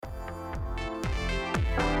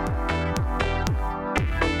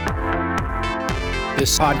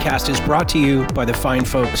This podcast is brought to you by the fine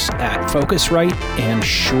folks at Focusrite and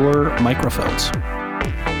Shure Microphones.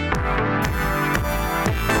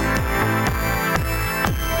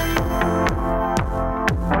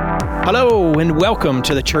 Hello and welcome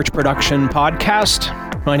to the Church Production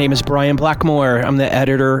Podcast. My name is Brian Blackmore. I'm the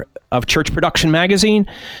editor of Church Production Magazine.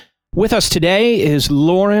 With us today is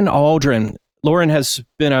Loren Alldrin. Loren has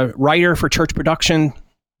been a writer for Church Production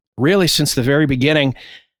really since the very beginning.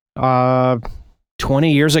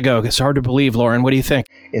 20 years ago. It's hard to believe, Loren. What do you think?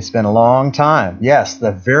 It's been a long time. Yes,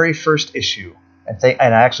 the very first issue.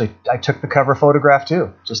 And I took the cover photograph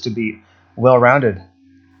too, just to be well-rounded.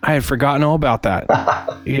 I had forgotten all about that.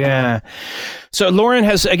 Yeah. So Loren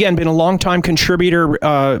has, again, been a longtime contributor,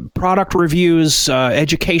 product reviews,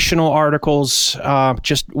 educational articles,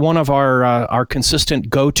 just one of our consistent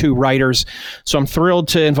go-to writers. So I'm thrilled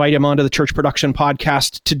to invite him onto the Church Production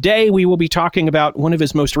Podcast. Today, we will be talking about one of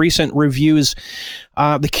his most recent reviews,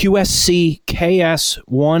 the QSC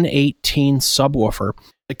KS118 Subwoofer.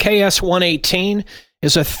 The KS118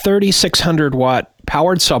 is a 3,600 watt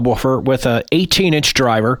powered subwoofer with a 18-inch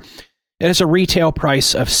driver. It has a retail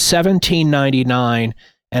price of $17.99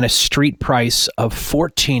 and a street price of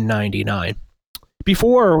 $14.99.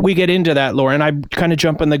 Before we get into that, Loren, I'm kind of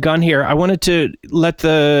jumping the gun here. I wanted to let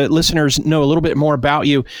the listeners know a little bit more about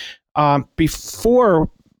you. Before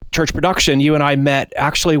Church Production, you and I met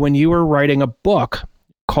actually when you were writing a book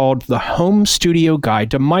called The Home Studio Guide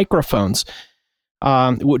to Microphones,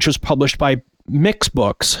 which was published by Mix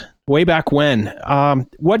Books way back when.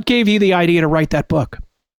 What gave you the idea to write that book?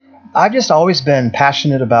 I've just always been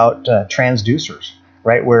passionate about transducers,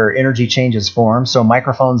 right, where energy changes form. So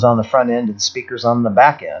microphones on the front end and speakers on the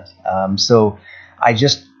back end. So I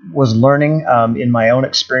just was learning in my own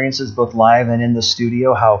experiences, both live and in the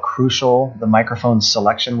studio, how crucial the microphone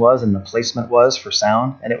selection was and the placement was for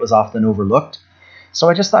sound, and it was often overlooked. So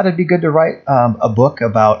I just thought it'd be good to write a book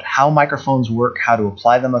about how microphones work, how to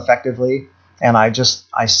apply them effectively. And I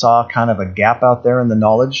saw kind of a gap out there in the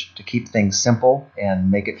knowledge to keep things simple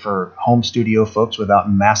and make it for home studio folks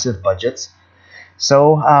without massive budgets.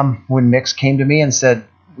 So when Mix came to me and said,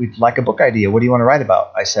 we'd like a book idea, what do you want to write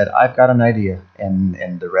about? I said, I've got an idea,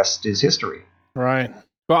 and the rest is history. Right.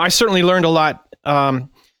 Well, I certainly learned a lot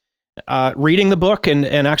reading the book and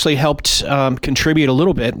actually helped contribute a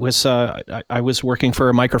little bit. I was working for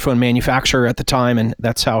a microphone manufacturer at the time, and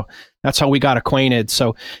that's how we got acquainted.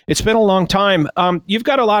 So it's been a long time. You've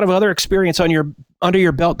got a lot of other experience under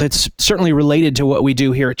your belt that's certainly related to what we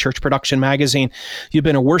do here at Church Production Magazine. You've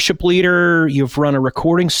been a worship leader. You've run a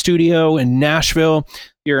recording studio in Nashville.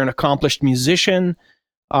 You're an accomplished musician.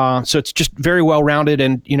 So it's just very well-rounded,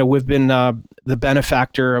 and we've been the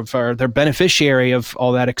beneficiary of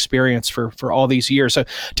all that experience for all these years. So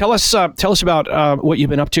tell us about what you've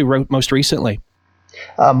been up to most recently.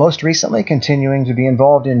 Most recently, continuing to be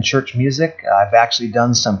involved in church music. I've actually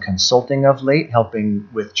done some consulting of late, helping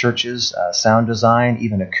with churches, sound design,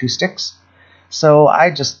 even acoustics. So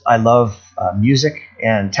I love music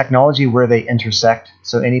and technology where they intersect.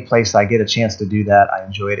 So any place I get a chance to do that, I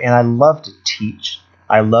enjoy it. And I love to teach.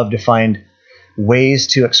 I love to find ways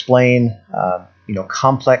to explain,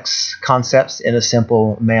 complex concepts in a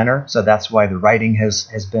simple manner. So that's why the writing has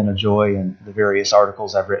been a joy, and the various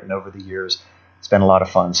articles I've written over the years. It's been a lot of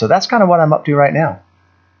fun. So that's kind of what I'm up to right now.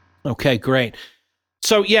 Okay, great.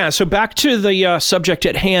 So back to the subject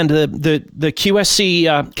at hand. The QSC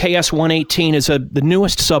KS118 is the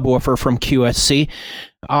newest subwoofer from QSC.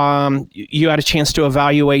 You had a chance to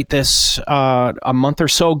evaluate this a month or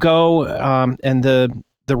so ago, and the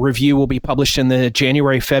review will be published in the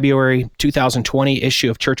January-February 2020 issue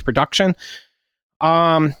of Church Production.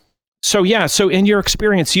 So in your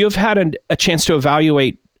experience, you've had a chance to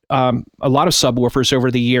evaluate a lot of subwoofers over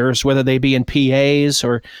the years, whether they be in PAs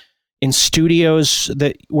or in studios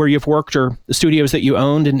where you've worked, or the studios that you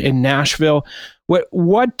owned in Nashville.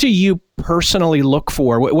 What do you personally look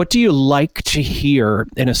for? What do you like to hear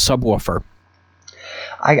in a subwoofer?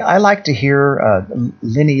 I like to hear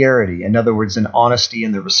linearity. In other words, an honesty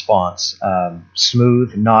in the response.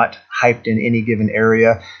 Smooth, not hyped in any given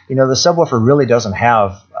area. The subwoofer really doesn't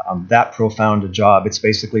have that profound a job. It's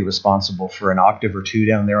basically responsible for an octave or two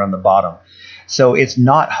down there on the bottom. So it's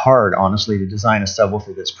not hard, honestly, to design a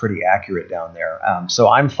subwoofer that's pretty accurate down there. So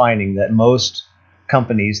I'm finding that most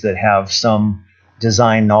companies that have some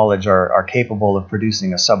design knowledge are capable of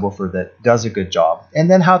producing a subwoofer that does a good job. And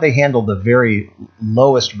then how they handle the very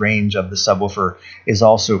lowest range of the subwoofer is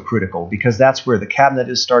also critical, because that's where the cabinet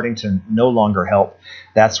is starting to no longer help.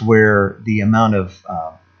 That's where the amount of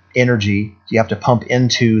energy you have to pump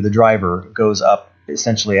into the driver goes up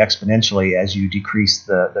essentially exponentially as you decrease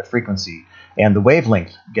the frequency, and the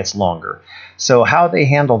wavelength gets longer. So how they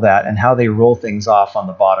handle that and how they roll things off on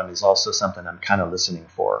the bottom is also something I'm kind of listening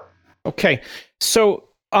for. Okay. So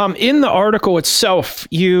in the article itself,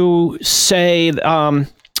 you say,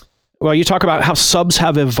 well, you talk about how subs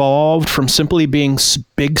have evolved from simply being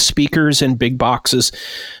big speakers in big boxes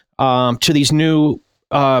to these new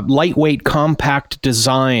lightweight, compact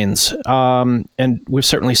designs. And we've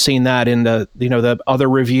certainly seen that in the other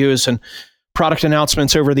reviews and product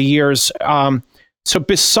announcements over the years. So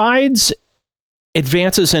besides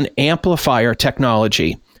advances in amplifier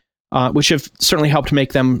technology, which have certainly helped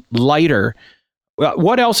make them lighter,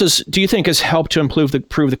 what else do you think has helped to improve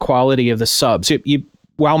the quality of the subs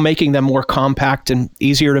while making them more compact and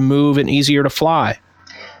easier to move and easier to fly?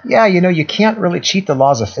 Yeah, you can't really cheat the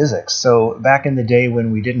laws of physics. So back in the day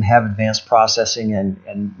when we didn't have advanced processing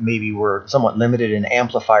and maybe were somewhat limited in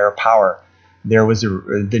amplifier power, there was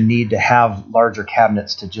the need to have larger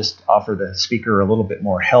cabinets to just offer the speaker a little bit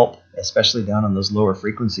more help, especially down on those lower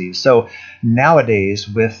frequencies. So nowadays,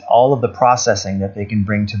 with all of the processing that they can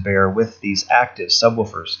bring to bear with these active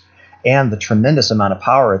subwoofers and the tremendous amount of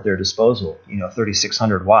power at their disposal,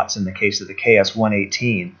 3,600 watts in the case of the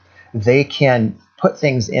KS118, they can put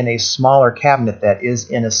things in a smaller cabinet that is,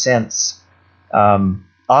 in a sense,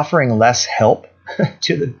 offering less help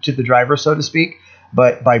to the driver, so to speak,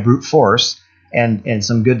 but by brute force and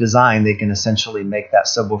some good design, they can essentially make that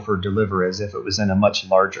subwoofer deliver as if it was in a much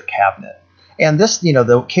larger cabinet. And this, the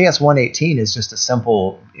KS118 is just a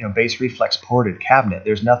simple, bass reflex ported cabinet.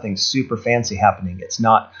 There's nothing super fancy happening. It's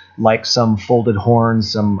not like some folded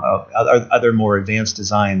horns, some other more advanced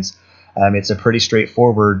designs. It's a pretty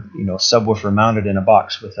straightforward, subwoofer mounted in a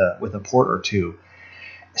box with a port or two.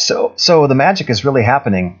 So the magic is really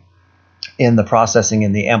happening in the processing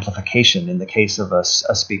and the amplification in the case of a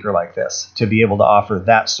speaker like this, to be able to offer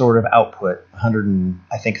that sort of output,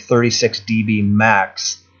 36 dB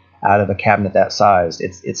max out of a cabinet that size.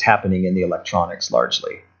 It's happening in the electronics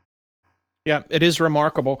largely. Yeah, it is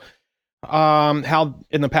remarkable how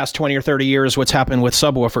in the past 20 or 30 years what's happened with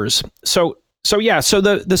subwoofers. So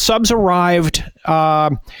the subs arrived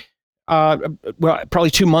probably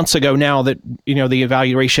 2 months ago now that the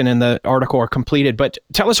evaluation and the article are completed. But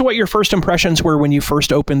tell us what your first impressions were when you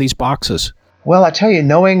first opened these boxes. Well, I tell you,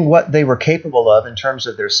 knowing what they were capable of in terms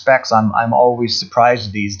of their specs, I'm always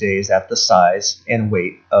surprised these days at the size and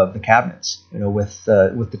weight of the cabinets. With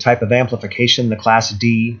the type of amplification, the Class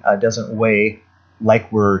D doesn't weigh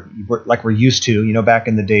like we're used to. Back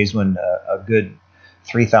in the days when a good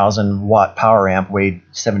 3,000 watt power amp weighed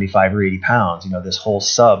 75 or 80 pounds. This whole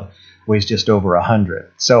sub weighs just over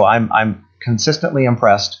 100. So I'm consistently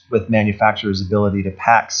impressed with manufacturers' ability to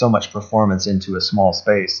pack so much performance into a small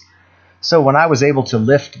space. So when I was able to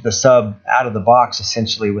lift the sub out of the box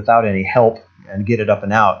essentially without any help and get it up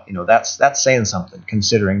and out, that's saying something,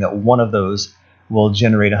 considering that one of those will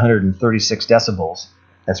generate 136 decibels.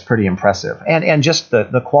 That's pretty impressive. And just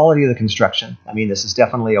the quality of the construction. I mean, this is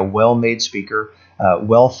definitely a well-made speaker,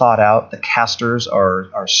 well thought out. The casters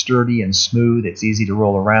are sturdy and smooth. It's easy to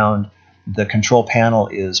roll around. The control panel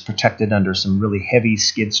is protected under some really heavy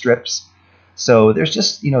skid strips. So there's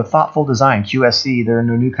just, thoughtful design. QSC, they're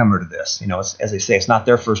no newcomer to this. As they say, it's not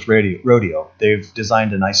their first rodeo. They've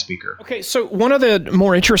designed a nice speaker. Okay, so one of the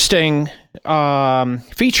more interesting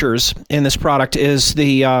features in this product is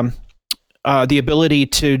the ability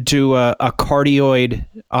to do a cardioid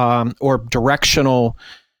or directional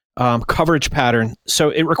coverage pattern.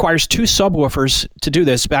 So it requires two subwoofers to do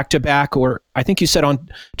this back to back, or I think you said on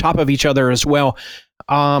top of each other as well.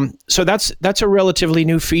 So that's a relatively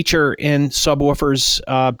new feature in subwoofers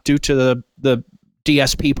due to the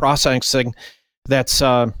DSP processing that's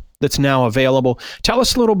now available. Tell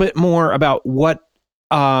us a little bit more about what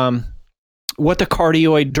the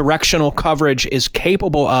cardioid directional coverage is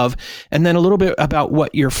capable of, and then a little bit about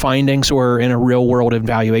what your findings were in a real-world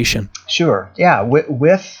evaluation. Sure. Yeah.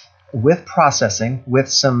 With processing, with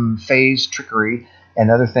some phase trickery and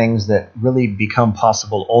other things that really become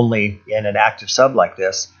possible only in an active sub like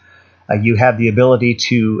this, you have the ability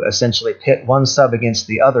to essentially pit one sub against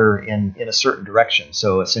the other in a certain direction.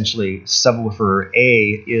 So essentially, subwoofer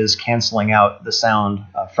A is canceling out the sound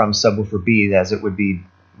from subwoofer B as it would be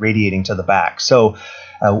radiating to the back. So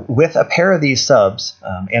with a pair of these subs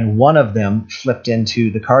and one of them flipped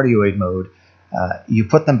into the cardioid mode, you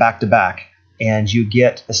put them back to back and you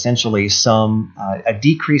get essentially a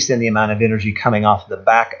decrease in the amount of energy coming off the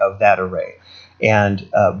back of that array. And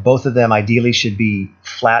both of them ideally should be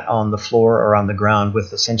flat on the floor or on the ground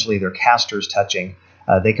with essentially their casters touching.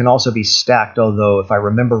 They can also be stacked, although if I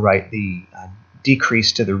remember right, the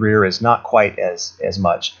decrease to the rear is not quite as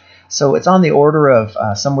much. So it's on the order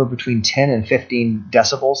of somewhere between 10 and 15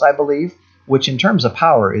 decibels, I believe, which in terms of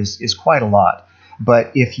power is quite a lot.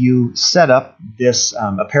 But if you set up this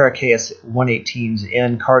a pair of KS118s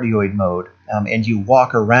in cardioid mode and you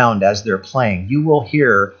walk around as they're playing, you will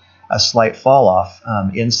hear a slight fall off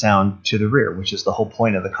in sound to the rear, which is the whole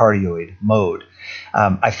point of the cardioid mode.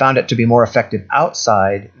 I found it to be more effective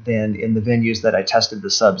outside than in the venues that I tested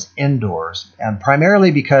the subs indoors, and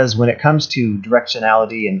primarily because when it comes to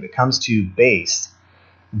directionality and when it comes to bass,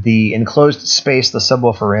 the enclosed space the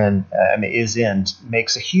subwoofer is in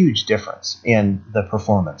makes a huge difference in the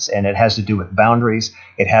performance, and it has to do with boundaries.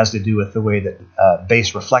 It has to do with the way that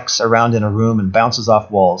bass reflects around in a room and bounces off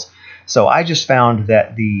walls. So I just found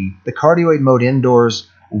that the cardioid mode indoors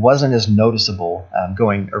wasn't as noticeable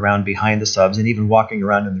going around behind the subs and even walking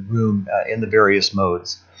around in the room in the various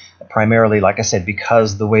modes. Primarily, like I said,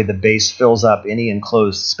 because the way the bass fills up any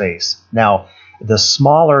enclosed space. Now, the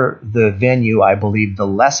smaller the venue, I believe, the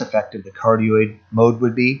less effective the cardioid mode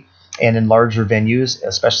would be. And in larger venues,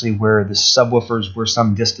 especially where the subwoofers were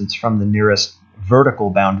some distance from the nearest vertical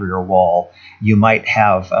boundary or wall, you might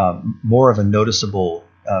have more of a noticeable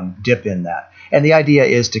dip in that. And the idea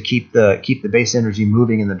is to keep the bass energy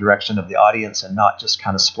moving in the direction of the audience and not just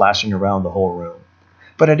kind of splashing around the whole room.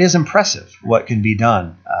 But it is impressive what can be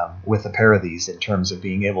done with a pair of these in terms of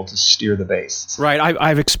being able to steer the bass. Right.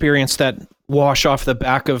 I've experienced that wash off the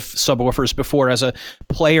back of subwoofers before. As a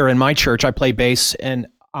player in my church, I play bass, and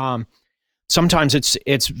sometimes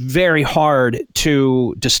it's very hard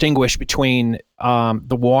to distinguish between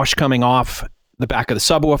the wash coming off the back of the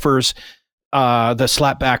subwoofers, the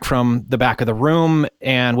slap back from the back of the room,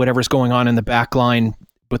 and whatever's going on in the back line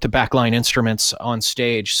with the backline instruments on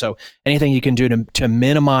stage. So anything you can do to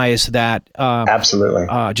minimize that absolutely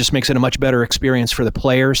just makes it a much better experience for the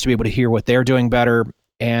players to be able to hear what they're doing better.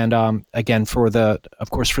 And again,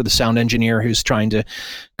 of course, for the sound engineer who's trying to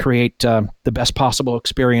create the best possible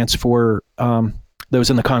experience for those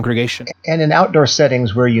in the congregation. And in outdoor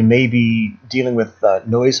settings where you may be dealing with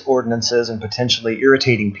noise ordinances and potentially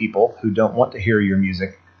irritating people who don't want to hear your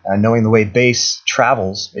music, knowing the way bass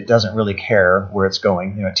travels, it doesn't really care where it's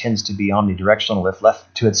going. It tends to be omnidirectional if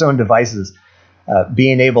left to its own devices.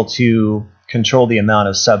 Being able to control the amount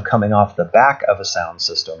of sub coming off the back of a sound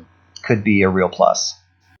system could be a real plus.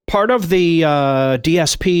 Part of the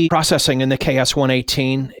DSP processing in the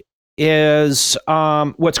KS118 is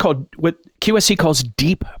what QSC calls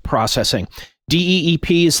deep processing.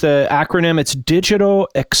 DEEP is the acronym. It's Digital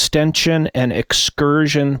Extension and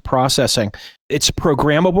Excursion Processing. It's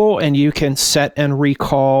programmable, and you can set and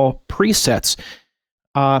recall presets.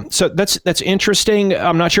 So that's interesting.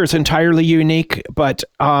 I'm not sure it's entirely unique, but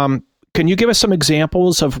can you give us some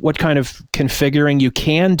examples of what kind of configuring you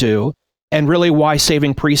can do, and really why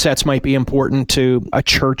saving presets might be important to a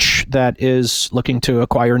church that is looking to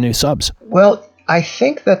acquire new subs? Well, I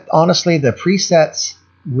think that honestly, the presets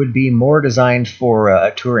would be more designed for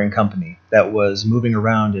a touring company that was moving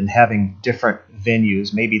around and having different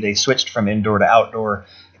venues. Maybe they switched from indoor to outdoor.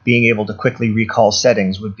 Being able to quickly recall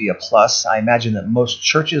settings would be a plus. I imagine that most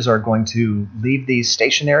churches are going to leave these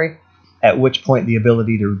stationary, at which point the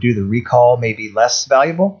ability to do the recall may be less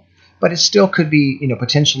valuable, but it still could be,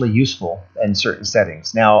 potentially useful in certain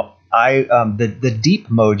settings. Now, the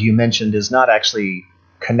deep mode you mentioned is not actually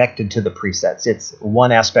connected to the presets. It's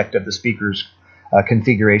one aspect of the speaker's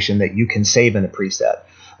configuration that you can save in a preset.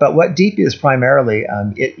 But what deep is primarily,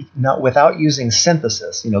 not without using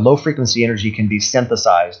synthesis. Low frequency energy can be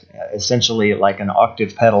synthesized, essentially like an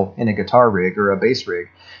octave pedal in a guitar rig or a bass rig.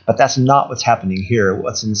 But that's not what's happening here.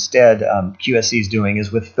 What's instead QSC is doing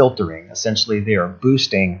is with filtering. Essentially, they are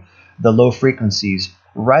boosting the low frequencies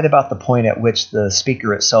right about the point at which the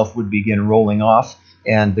speaker itself would begin rolling off,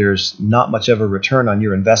 and there's not much of a return on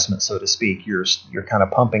your investment, so to speak. You're kind of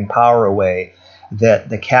pumping power away that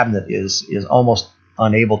the cabinet is almost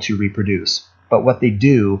unable to reproduce. But what they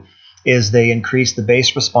do is they increase the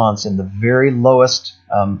bass response in the very lowest,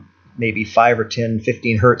 maybe 5 or 10,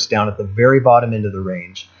 15 hertz down at the very bottom end of the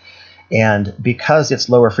range. And because it's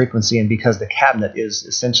lower frequency and because the cabinet is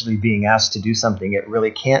essentially being asked to do something it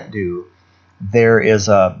really can't do, there's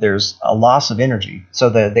a loss of energy. So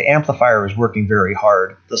the amplifier is working very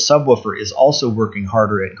hard. The subwoofer is also working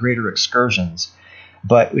harder at greater excursions.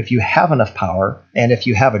 But if you have enough power, and if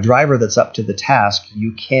you have a driver that's up to the task,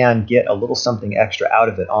 you can get a little something extra out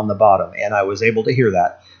of it on the bottom. And I was able to hear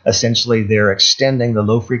that. Essentially, they're extending the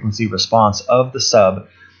low frequency response of the sub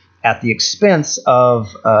at the expense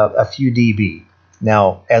of a few dB.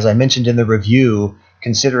 Now, as I mentioned in the review,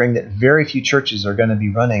 considering that very few churches are going to be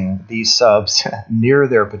running these subs near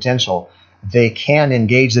their potential, they can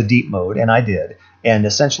engage the deep mode, and I did, and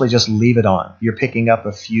essentially just leave it on. You're picking up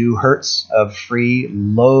a few hertz of free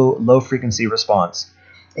low frequency response.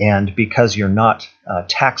 And because you're not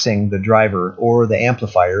taxing the driver or the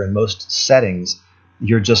amplifier in most settings,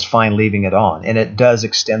 you're just fine leaving it on. And it does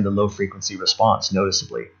extend the low frequency response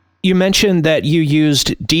noticeably. You mentioned that you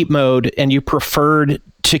used deep mode and you preferred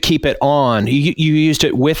to keep it on. You used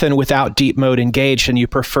it with and without deep mode engaged, and you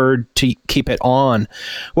preferred to keep it on.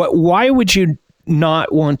 Why would you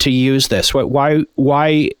not want to use this? Why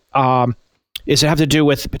does it have to do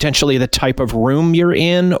with potentially the type of room you're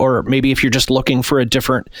in, or maybe if you're just looking for a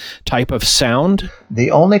different type of sound?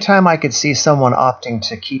 The only time I could see someone opting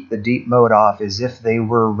to keep the deep mode off is if they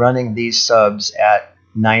were running these subs at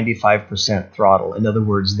 95% throttle. In other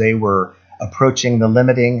words, they were approaching the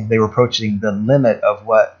limit of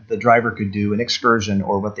what the driver could do in excursion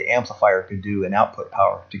or what the amplifier could do in output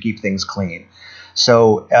power to keep things clean.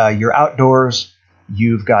 So you're outdoors.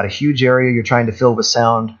 You've got a huge area you're trying to fill with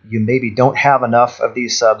sound. You maybe don't have enough of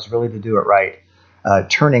these subs really to do it right.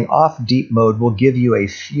 Turning off deep mode will give you a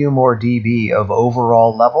few more dB of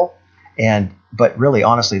overall level. But really,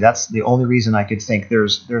 honestly, that's the only reason I could think.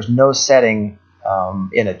 There's no setting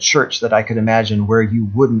in a church that I could imagine where you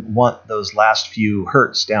wouldn't want those last few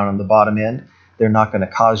hertz down on the bottom end. They're not going to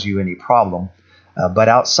cause you any problem. But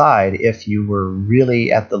outside, if you were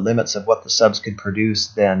really at the limits of what the subs could produce,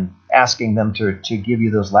 then asking them to give you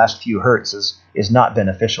those last few hertz is not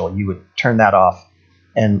beneficial. You would turn that off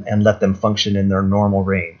and let them function in their normal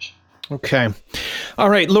range. Okay. All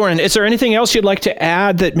right, Loren, is there anything else you'd like to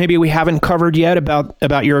add that maybe we haven't covered yet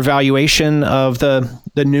about your evaluation of the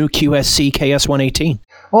new QSC KS118?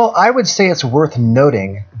 Well, I would say it's worth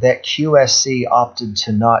noting that QSC opted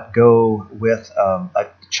to not go with a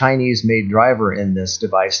Chinese-made driver in this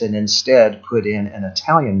device and instead put in an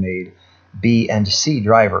Italian-made B and C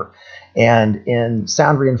driver. And in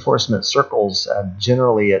sound reinforcement circles,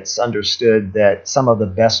 generally it's understood that some of the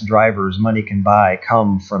best drivers money can buy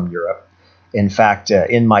come from Europe. In fact,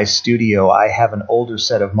 in my studio, I have an older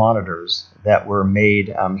set of monitors that were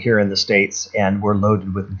made here in the States and were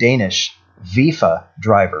loaded with Danish VIFA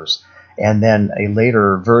drivers. And then a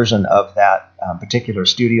later version of that particular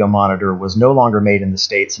studio monitor was no longer made in the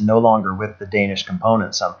States and no longer with the Danish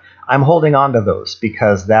components. I'm holding on to those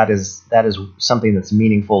because that is something that's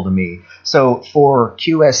meaningful to me. So for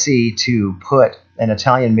QSC to put an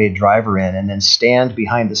Italian-made driver in and then stand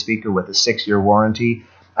behind the speaker with a 6-year warranty,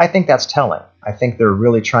 I think that's telling. I think they're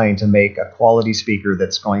really trying to make a quality speaker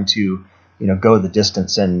that's going to, go the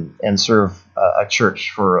distance and serve a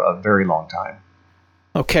church for a very long time.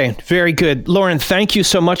 Okay, very good. Loren, thank you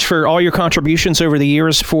so much for all your contributions over the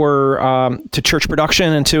years to church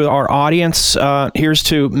production and to our audience. Here's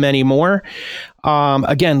to many more.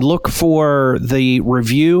 Again, look for the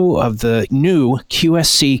review of the new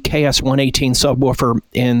QSC KS118 subwoofer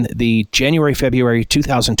in the January-February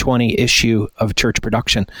 2020 issue of Church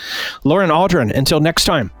Production. Loren Alldrin, until next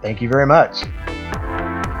time. Thank you very much.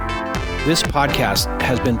 This podcast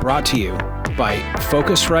has been brought to you by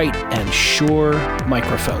Focusrite and Shure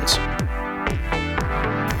microphones.